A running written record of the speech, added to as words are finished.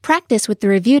practice with the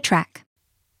review track.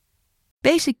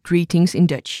 Basic greetings in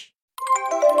Dutch.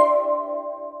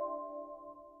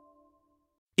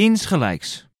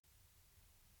 Insgelijks.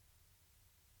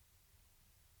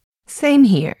 Same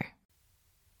here.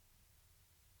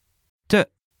 Te.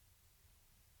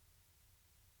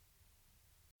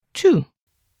 Too.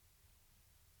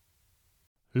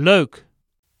 Leuk.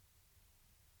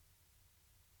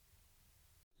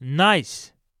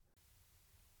 Nice.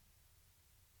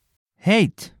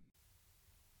 Heet.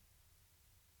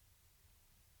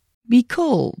 Be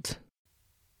cold.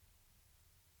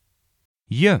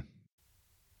 Je.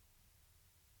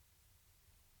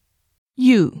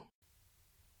 You.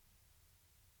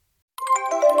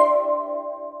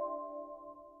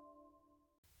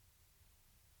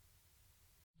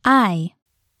 I.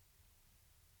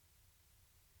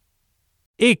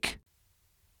 Ik.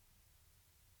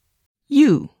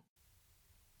 You.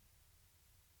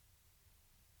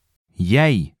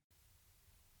 Jij.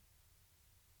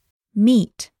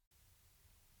 Meet.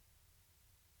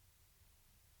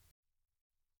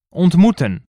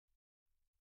 Ontmoeten.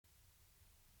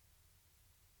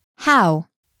 How.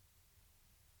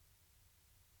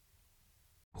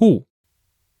 Hoe.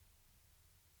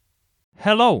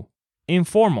 Hallo,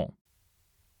 informal.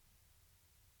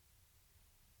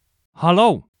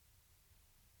 Hallo,